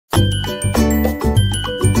All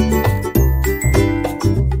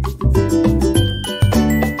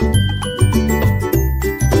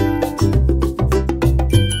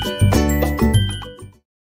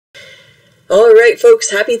right,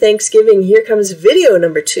 folks, happy Thanksgiving. Here comes video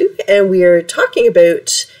number 2, and we are talking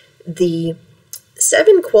about the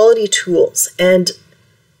 7 quality tools. And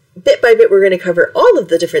bit by bit, we're going to cover all of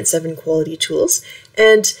the different 7 quality tools.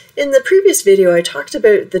 And in the previous video, I talked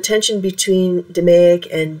about the tension between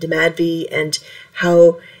DMAIC and DMADV and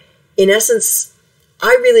how, in essence,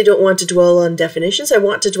 I really don't want to dwell on definitions. I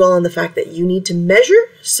want to dwell on the fact that you need to measure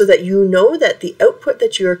so that you know that the output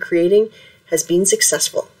that you are creating has been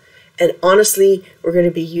successful. And honestly, we're going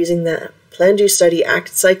to be using the plan, do, study, act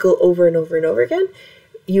cycle over and over and over again.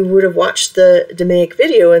 You would have watched the DMAIC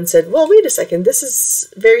video and said, well, wait a second, this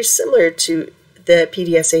is very similar to the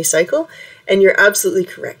PDSA cycle, and you're absolutely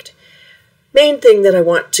correct. Main thing that I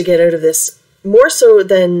want to get out of this, more so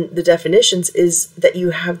than the definitions, is that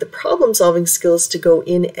you have the problem-solving skills to go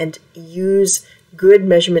in and use good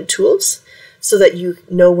measurement tools so that you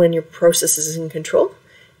know when your process is in control,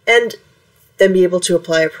 and then be able to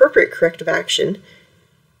apply appropriate corrective action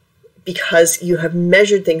because you have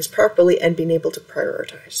measured things properly and been able to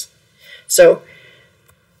prioritize. So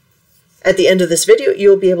at the end of this video,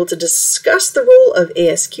 you'll be able to discuss the role of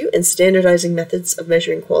ASQ in standardizing methods of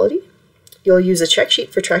measuring quality. You'll use a check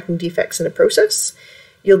sheet for tracking defects in a process.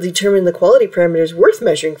 You'll determine the quality parameters worth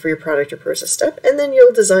measuring for your product or process step, and then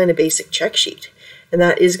you'll design a basic check sheet. And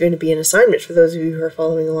that is going to be an assignment for those of you who are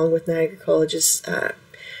following along with Niagara College's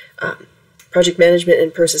Project Management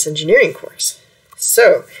and Process Engineering course.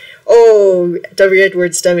 So, W.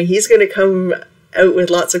 Edwards Deming, he's going to come out with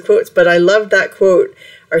lots of quotes, but I love that quote.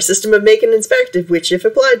 Our system of make and inspect, which if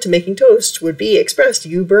applied to making toast, would be expressed,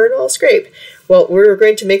 you burn, I'll scrape. Well, we're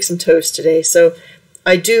going to make some toast today, so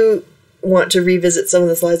I do want to revisit some of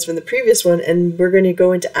the slides from the previous one, and we're going to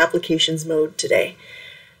go into applications mode today.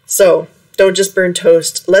 So, don't just burn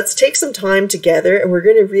toast. Let's take some time together, and we're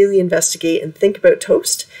going to really investigate and think about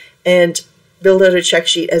toast, and build out a check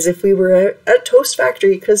sheet as if we were a toast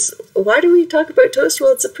factory, because why do we talk about toast?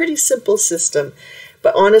 Well, it's a pretty simple system,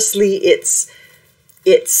 but honestly, it's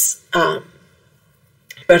about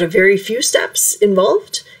a very few steps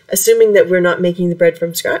involved, assuming that we're not making the bread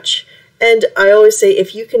from scratch. And I always say,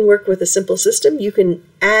 if you can work with a simple system, you can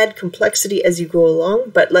add complexity as you go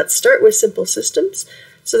along, but let's start with simple systems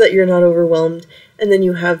so that you're not overwhelmed, and then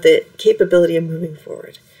you have the capability of moving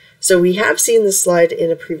forward. So we have seen this slide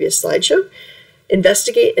in a previous slideshow.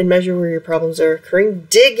 Investigate and measure where your problems are occurring.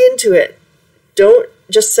 Dig into it. Don't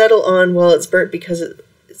just settle on, well, it's burnt because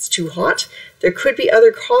it's too hot. There could be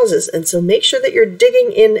other causes, and so make sure that you're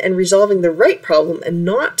digging in and resolving the right problem and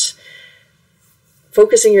not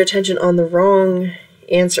focusing your attention on the wrong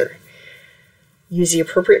answer. Use the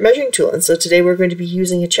appropriate measuring tool, and so today we're going to be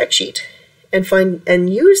using a check sheet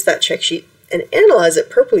and use that check sheet and analyze it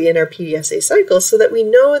properly in our PDSA cycle so that we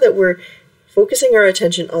know that we're focusing our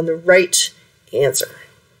attention on the right answer.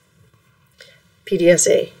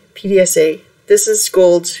 PDSA, this is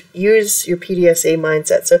gold. Use your PDSA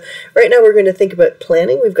mindset. So right now we're going to think about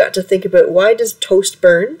planning. We've got to think about, why does toast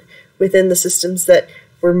burn within the systems that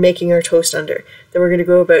we're making our toast under? Then we're going to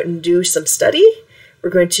go about and do some study. We're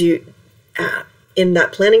going to, in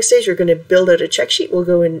that planning stage, we're going to build out a check sheet. We'll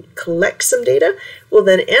go and collect some data. We'll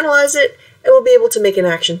then analyze it, and we'll be able to make an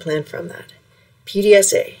action plan from that.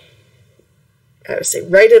 PDSA. I would say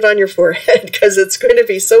write it on your forehead because it's going to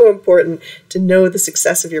be so important to know the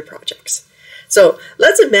success of your projects. So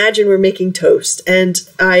let's imagine we're making toast, and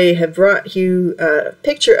I have brought you a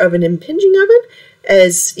picture of an impinging oven.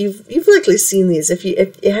 As you've likely seen these. If you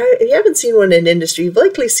haven't seen one in industry, you've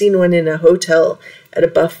likely seen one in a hotel at a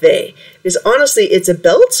buffet. Because honestly, it's a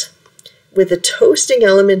belt with a toasting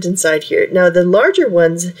element inside here. Now, the larger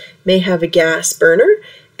ones may have a gas burner,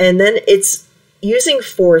 and then it's using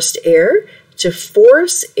forced air to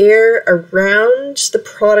force air around the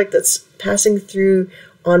product that's passing through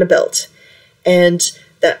on a belt. And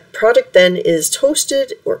that product then is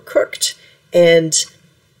toasted or cooked, and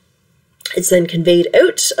it's then conveyed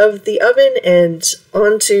out of the oven and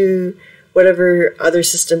onto whatever other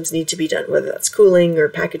systems need to be done, whether that's cooling or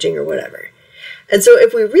packaging or whatever. And so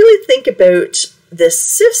if we really think about this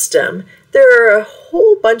system, there are a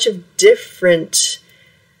whole bunch of different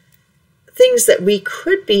things that we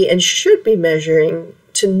could be and should be measuring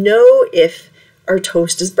to know if our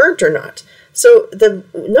toast is burnt or not. So the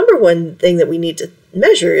number one thing that we need to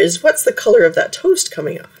measure is, what's the color of that toast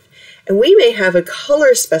coming off? And we may have a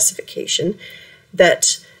color specification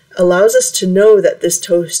that allows us to know that this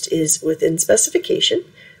toast is within specification,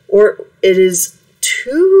 or it is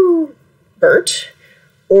too burnt,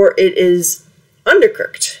 or it is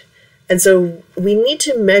undercooked. And so we need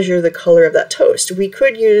to measure the color of that toast. We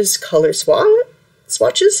could use color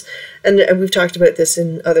swatches, and we've talked about this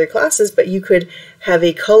in other classes, but you could have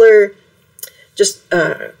a color, just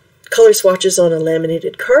color swatches on a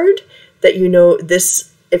laminated card that you know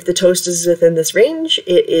this, if the toast is within this range,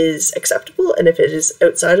 it is acceptable, and if it is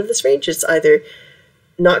outside of this range, it's either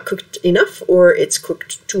not cooked enough or it's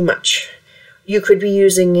cooked too much. You could be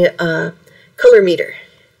using a color meter,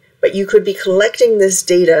 but you could be collecting this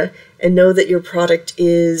data and know that your product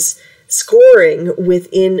is scoring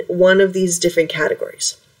within one of these different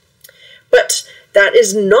categories. But that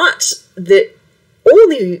is not the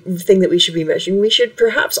only thing that we should be measuring. We should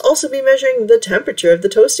perhaps also be measuring the temperature of the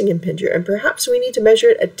toasting impinger, and perhaps we need to measure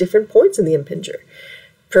it at different points in the impinger.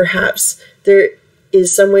 Perhaps there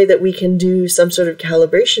is some way that we can do some sort of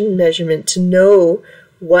calibration measurement to know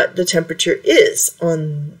what the temperature is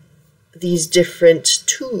on these different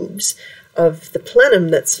tubes of the plenum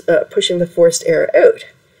that's pushing the forced air out.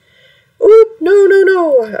 Oh,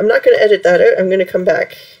 no, I'm not going to edit that out. I'm going to come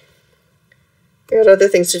back. I got other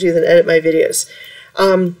things to do than edit my videos.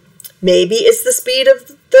 Maybe it's the speed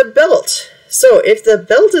of the belt. So if the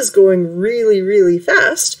belt is going really, really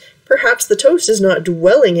fast, perhaps the toast is not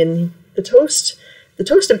dwelling in the toast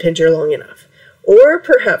impinger long enough. Or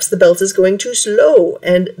perhaps the belt is going too slow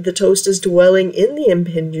and the toast is dwelling in the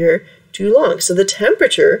impinger too long. So the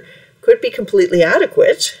temperature could be completely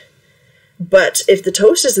adequate, but if the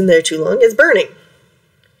toast is in there too long, it's burning.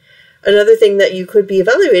 Another thing that you could be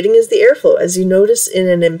evaluating is the airflow. As you notice in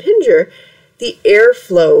an impinger, the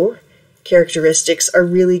airflow characteristics are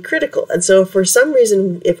really critical. And so for some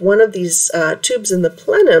reason, if one of these tubes in the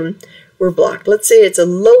plenum were blocked, let's say it's a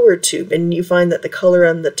lower tube and you find that the color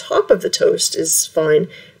on the top of the toast is fine,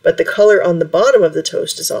 but the color on the bottom of the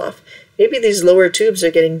toast is off, maybe these lower tubes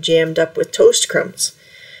are getting jammed up with toast crumbs.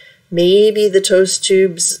 Maybe the toast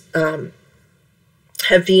tubes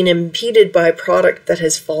have been impeded by product that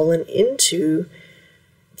has fallen into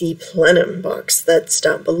the plenum box that's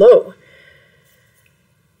down below.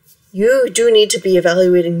 You do need to be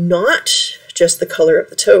evaluating not just the color of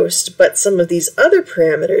the toast, but some of these other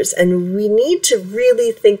parameters, and we need to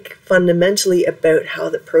really think fundamentally about how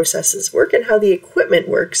the processes work and how the equipment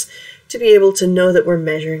works to be able to know that we're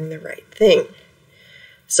measuring the right thing.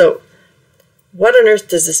 So what on earth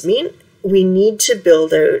does this mean? We need to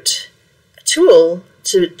build out a tool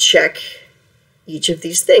to check each of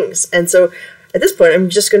these things. And so at this point, I'm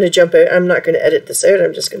just going to jump out. I'm not going to edit this out.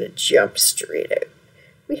 I'm just going to jump straight out.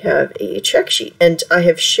 We have a check sheet, and I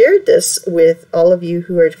have shared this with all of you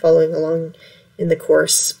who are following along in the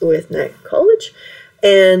course with Niagara College.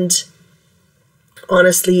 And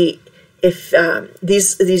honestly, if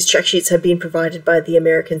these check sheets have been provided by the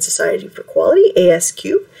American Society for Quality,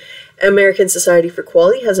 ASQ. American Society for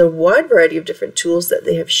Quality has a wide variety of different tools that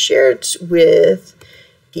they have shared with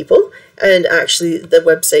people, and actually the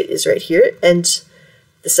website is right here, and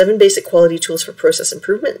the 7 basic quality tools for process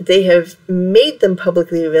improvement, they have made them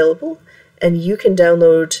publicly available, and you can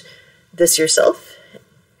download this yourself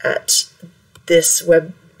at this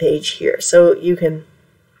web page here. So you can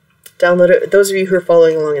download it. Those of you who are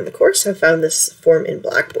following along in the course have found this form in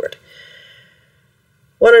Blackboard.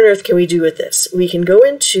 What on earth can we do with this? We can go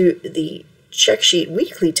into the Check Sheet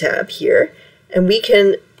Weekly tab here, and we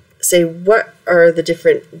can say what are the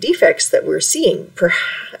different defects that we're seeing,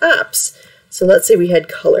 perhaps. So let's say we had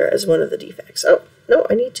color as one of the defects. Oh, no,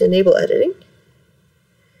 I need to enable editing.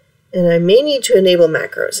 And I may need to enable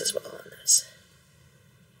macros as well on this.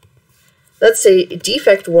 Let's say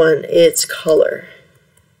defect 1, it's color.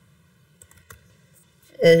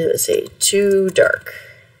 And let's say too dark.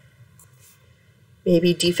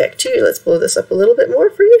 Maybe defect 2, let's blow this up a little bit more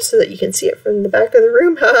for you so that you can see it from the back of the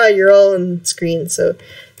room. Haha, you're all on screen, so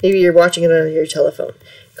maybe you're watching it on your telephone.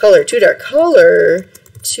 Color, too dark. Color,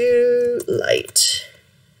 too light.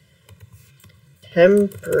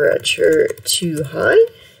 Temperature, too high.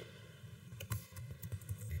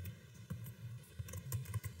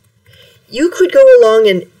 You could go along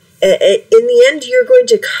and in the end, you're going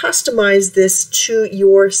to customize this to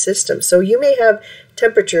your system. So you may have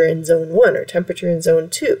temperature in zone 1 or temperature in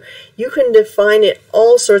zone 2. You can define it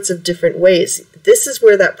all sorts of different ways. This is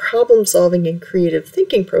where that problem solving and creative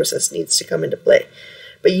thinking process needs to come into play.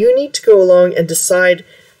 But you need to go along and decide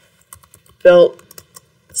belt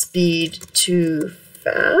speed too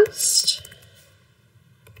fast,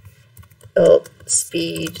 belt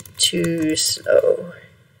speed too slow.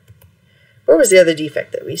 What was the other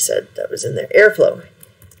defect that we said that was in there? Airflow.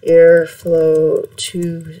 Airflow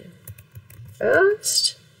too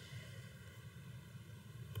fast.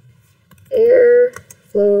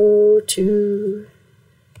 Airflow too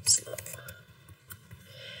Slow.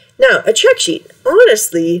 Now, a check sheet.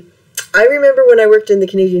 Honestly, I remember when I worked in the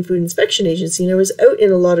Canadian Food Inspection Agency and I was out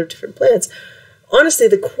in a lot of different plants. Honestly,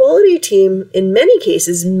 the quality team, in many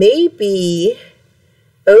cases, may be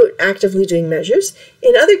out actively doing measures.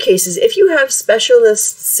 In other cases, if you have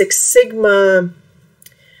specialist Six Sigma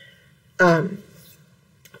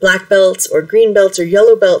black belts or green belts or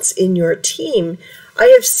yellow belts in your team, I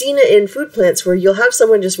have seen it in food plants where you'll have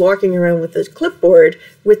someone just walking around with a clipboard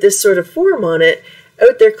with this sort of form on it,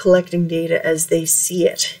 out there collecting data as they see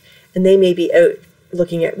it. And they may be out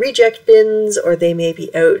looking at reject bins, or they may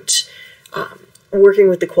be out working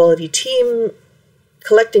with the quality team,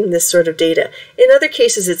 collecting this sort of data. In other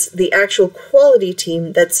cases, it's the actual quality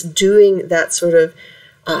team that's doing that sort of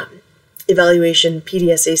evaluation,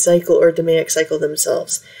 PDSA cycle, or DMAIC cycle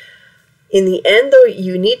themselves. In the end, though,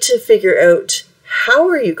 you need to figure out how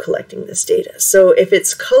are you collecting this data. So if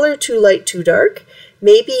it's color too light, too dark,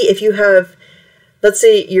 maybe if you have, let's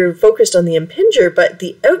say you're focused on the impinger, but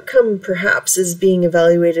the outcome perhaps is being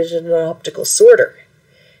evaluated in an optical sorter.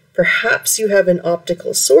 Perhaps you have an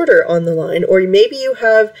optical sorter on the line, or maybe you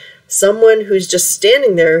have someone who's just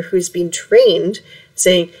standing there who's been trained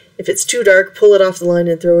saying, if it's too dark, pull it off the line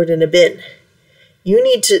and throw it in a bin. You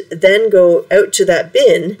need to then go out to that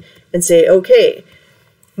bin and say, okay,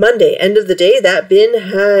 Monday, end of the day, that bin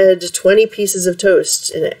had 20 pieces of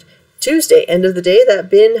toast in it. Tuesday, end of the day, that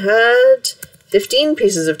bin had 15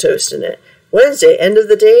 pieces of toast in it. Wednesday, end of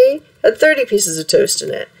the day, had 30 pieces of toast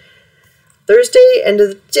in it. Thursday, end of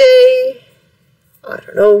the day, I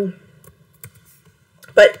don't know.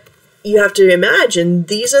 But you have to imagine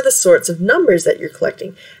these are the sorts of numbers that you're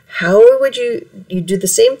collecting. How would you do the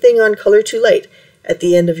same thing on color too light? At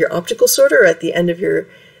the end of your optical sorter, or at the end of your,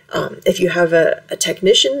 if you have a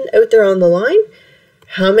technician out there on the line,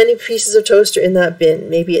 how many pieces of toast are in that bin?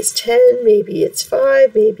 Maybe it's 10, maybe it's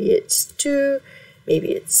 5, maybe it's 2, maybe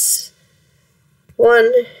it's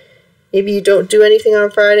 1. Maybe you don't do anything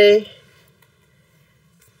on Friday.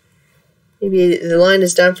 Maybe the line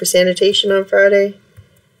is down for sanitation on Friday.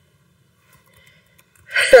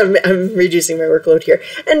 I'm reducing my workload here.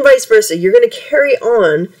 And vice versa. You're going to carry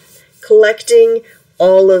on collecting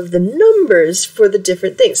all of the numbers for the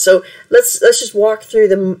different things. So let's just walk through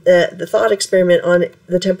the thought experiment on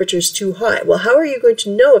the temperature is too high. Well, how are you going to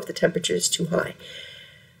know if the temperature is too high?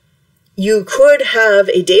 You could have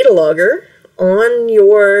a data logger on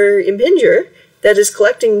your impinger that is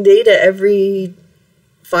collecting data every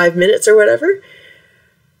 5 minutes or whatever.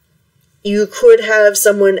 You could have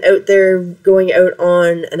someone out there going out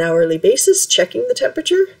on an hourly basis checking the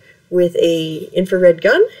temperature with a infrared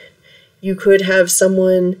gun. You could have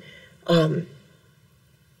someone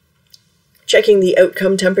checking the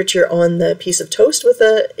outcome temperature on the piece of toast with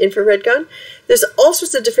an infrared gun. There's all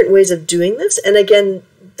sorts of different ways of doing this. And again,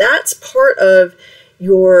 that's part of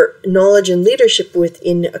your knowledge and leadership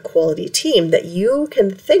within a quality team, that you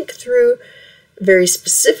can think through very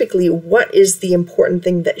specifically what is the important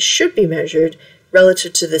thing that should be measured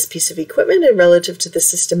relative to this piece of equipment and relative to the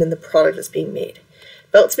system and the product that's being made.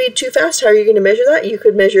 Belt speed too fast, how are you going to measure that? You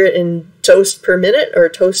could measure it in toast per minute or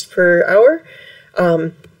toast per hour,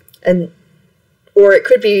 or it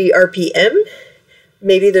could be RPM.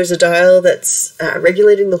 Maybe there's a dial that's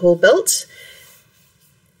regulating the whole belt.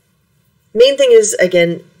 Main thing is,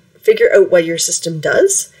 again, figure out what your system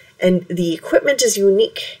does, and the equipment is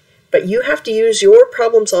unique. But you have to use your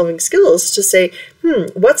problem-solving skills to say,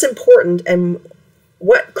 what's important and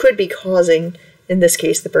what could be causing, in this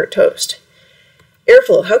case, the burnt toast.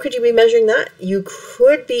 Airflow, how could you be measuring that? You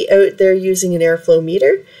could be out there using an airflow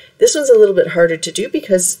meter. This one's a little bit harder to do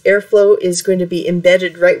because airflow is going to be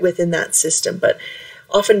embedded right within that system. But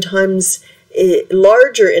oftentimes,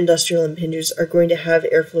 larger industrial impingers are going to have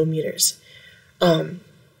airflow meters. In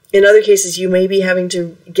other cases, you may be having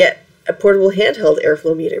to get a portable handheld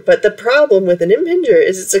airflow meter. But the problem with an impinger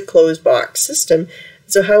is it's a closed box system.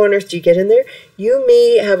 So how on earth do you get in there? You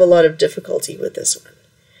may have a lot of difficulty with this one.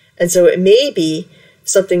 And so it may be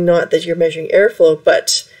something not that you're measuring airflow,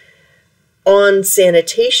 but on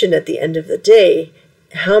sanitation at the end of the day,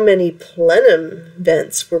 how many plenum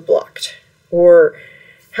vents were blocked, or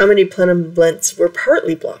how many plenum vents were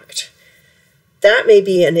partly blocked. That may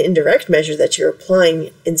be an indirect measure that you're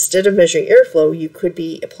applying. Instead of measuring airflow, you could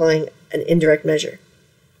be applying an indirect measure.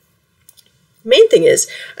 Main thing is,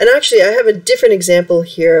 and actually I have a different example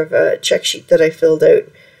here of a check sheet that I filled out.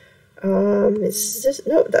 Is this?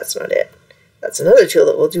 No, that's not it. That's another tool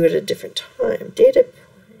that we'll do at a different time. Data.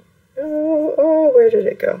 Oh, where did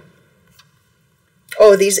it go?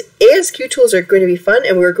 Oh, these ASQ tools are going to be fun,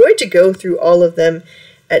 and we're going to go through all of them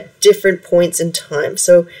at different points in time.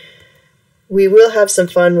 So we will have some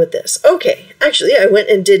fun with this. Okay, actually, I went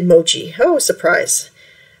and did mochi. Oh, surprise.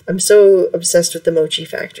 I'm so obsessed with the mochi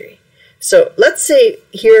factory. So let's say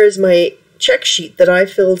here is my check sheet that I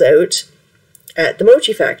filled out at the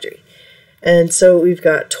mochi factory. And so we've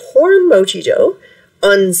got torn mochi dough,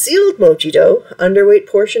 unsealed mochi dough, underweight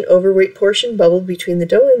portion, overweight portion, bubbled between the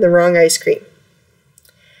dough and the wrong ice cream.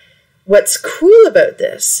 What's cool about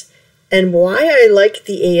this, and why I like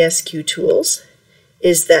the ASQ tools,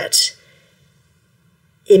 is that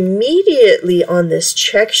immediately on this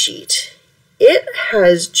check sheet, it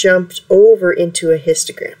has jumped over into a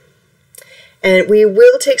histogram. And we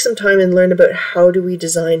will take some time and learn about how do we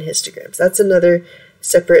design histograms. That's another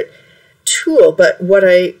separate tool. But what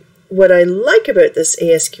I like about this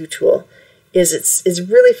ASQ tool is it's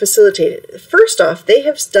really facilitated. First off, they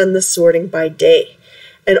have done the sorting by day.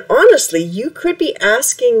 And honestly, you could be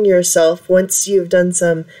asking yourself, once you've done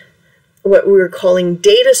some what we were calling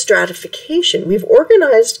data stratification, we've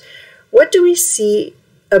organized what do we see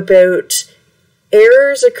about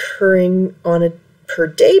errors occurring on a per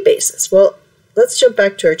day basis. Well, let's jump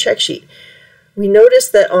back to our check sheet. We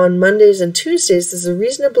noticed that on Mondays and Tuesdays, there's a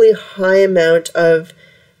reasonably high amount of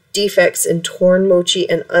defects in torn mochi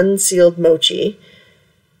and unsealed mochi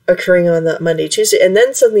occurring on that Monday, Tuesday, and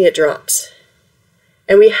then suddenly it drops.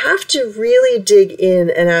 And we have to really dig in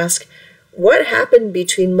and ask, what happened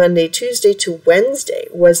between Monday, Tuesday to Wednesday?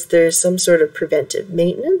 Was there some sort of preventive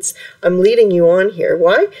maintenance? I'm leading you on here.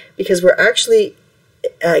 Why? Because we're actually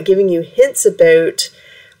giving you hints about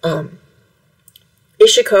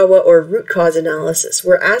Ishikawa or root cause analysis.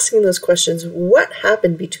 We're asking those questions. What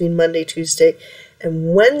happened between Monday, Tuesday,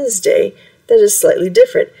 and Wednesday that is slightly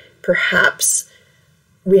different? Perhaps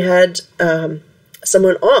we had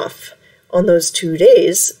someone off on those 2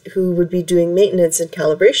 days who would be doing maintenance and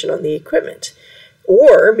calibration on the equipment.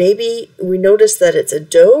 Or maybe we noticed that it's a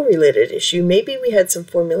dough-related issue. Maybe we had some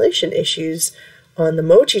formulation issues on the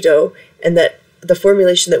mochi dough, and that the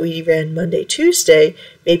formulation that we ran Monday, Tuesday,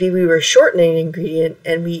 maybe we were shortening an ingredient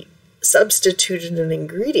and we substituted an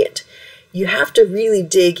ingredient. You have to really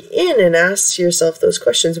dig in and ask yourself those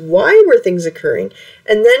questions. Why were things occurring?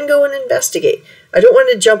 And then go and investigate. I don't want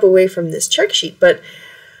to jump away from this check sheet, but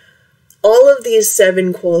all of these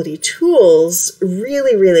 7 quality tools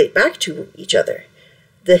really relate back to each other.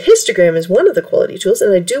 The histogram is one of the quality tools,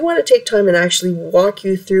 and I do want to take time and actually walk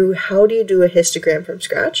you through how do you do a histogram from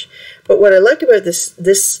scratch. But what I like about this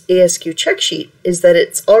ASQ check sheet is that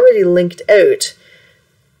it's already linked out.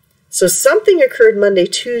 So something occurred Monday,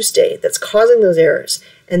 Tuesday that's causing those errors,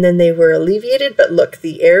 and then they were alleviated, but look,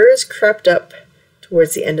 the errors crept up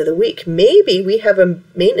towards the end of the week. Maybe we have a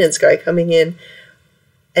maintenance guy coming in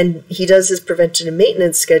and he does his preventative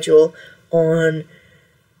maintenance schedule on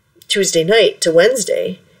Tuesday night to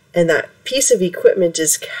Wednesday, and that piece of equipment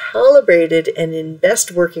is calibrated and in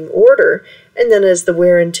best working order, and then as the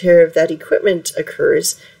wear and tear of that equipment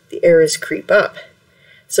occurs, the errors creep up.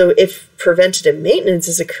 So if preventative maintenance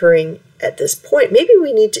is occurring at this point, maybe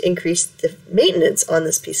we need to increase the maintenance on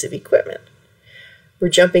this piece of equipment. We're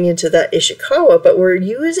jumping into that Ishikawa, but we're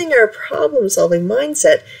using our problem-solving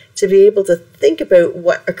mindset to be able to think about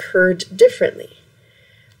what occurred differently.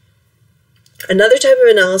 Another type of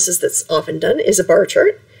analysis that's often done is a bar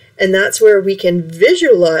chart, and that's where we can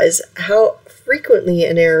visualize how frequently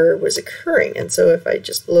an error was occurring. And so if I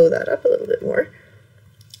just blow that up a little bit more,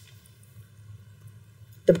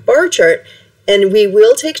 the bar chart, and we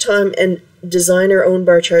will take time and design our own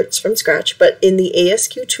bar charts from scratch, but in the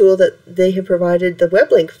ASQ tool that they have provided the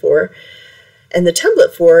web link for and the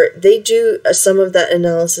template for, they do some of that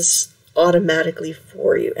analysis automatically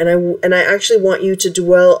for you. And I actually want you to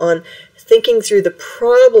dwell on thinking through the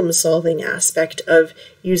problem-solving aspect of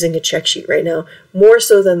using a check sheet right now, more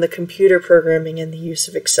so than the computer programming and the use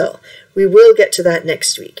of Excel. We will get to that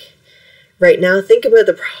next week. Right now, think about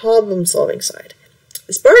the problem-solving side.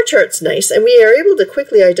 This bar chart's nice, and we are able to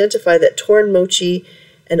quickly identify that torn mochi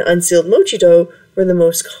and unsealed mochi dough were the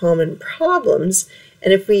most common problems.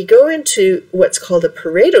 And if we go into what's called a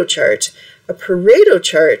Pareto chart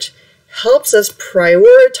helps us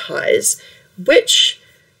prioritize which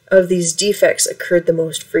of these defects occurred the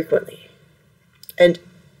most frequently. And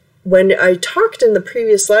when I talked in the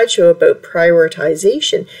previous slideshow about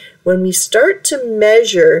prioritization, when we start to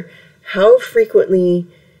measure how frequently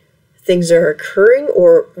things are occurring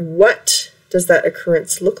or what does that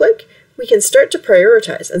occurrence look like, we can start to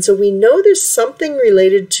prioritize. And so we know there's something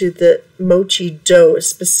related to the mochi dough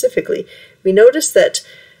specifically. We notice that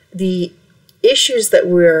the issues that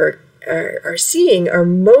we are seeing are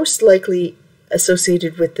most likely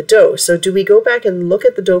associated with the dough. So do we go back and look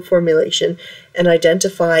at the dough formulation and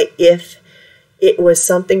identify if it was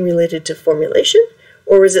something related to formulation,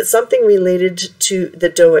 or was it something related to the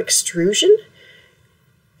dough extrusion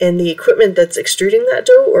and the equipment that's extruding that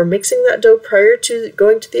dough or mixing that dough prior to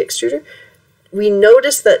going to the extruder? We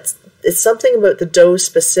notice that it's something about the dough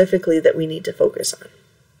specifically that we need to focus on.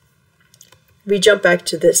 We jump back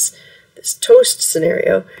to this toast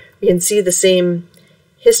scenario. We can see the same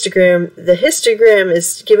histogram. The histogram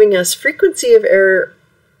is giving us frequency of error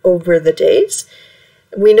over the days.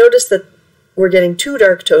 We notice that we're getting too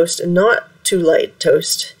dark toast and not too light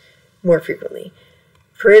toast more frequently.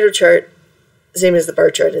 Pareto chart, same as the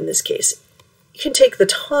bar chart in this case. You can take the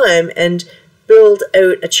time and build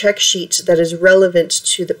out a check sheet that is relevant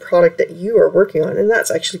to the product that you are working on, and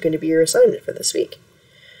that's actually going to be your assignment for this week.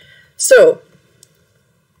 So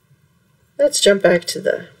let's jump back to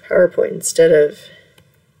the PowerPoint instead of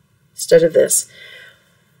this.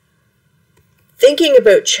 Thinking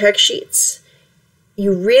about check sheets,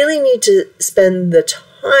 you really need to spend the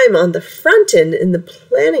time on the front end in the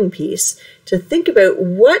planning piece to think about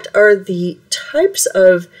what are the types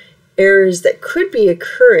of errors that could be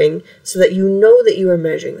occurring so that you know that you are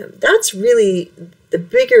measuring them. That's really the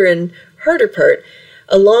bigger and harder part,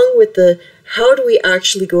 along with the how do we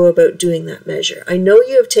actually go about doing that measure. I know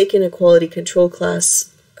you have taken a quality control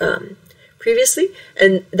class previously,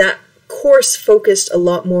 and that course focused a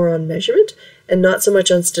lot more on measurement and not so much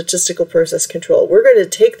on statistical process control. We're going to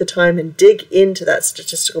take the time and dig into that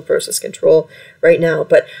statistical process control right now,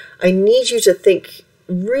 but I need you to think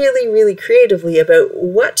really, really creatively about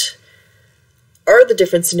what are the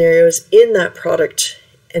different scenarios in that product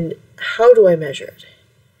and how do I measure it.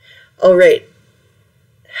 All right,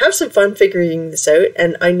 have some fun figuring this out,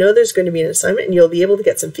 and I know there's going to be an assignment and you'll be able to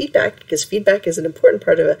get some feedback, because feedback is an important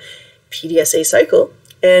part of a PDSA cycle.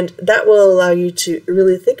 And that will allow you to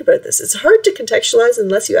really think about this. It's hard to contextualize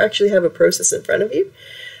unless you actually have a process in front of you.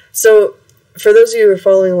 So for those of you who are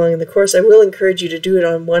following along in the course, I will encourage you to do it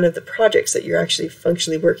on one of the projects that you're actually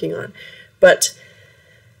functionally working on. But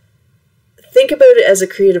think about it as a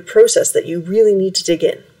creative process that you really need to dig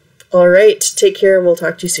in. All right, take care, and we'll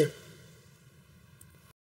talk to you soon.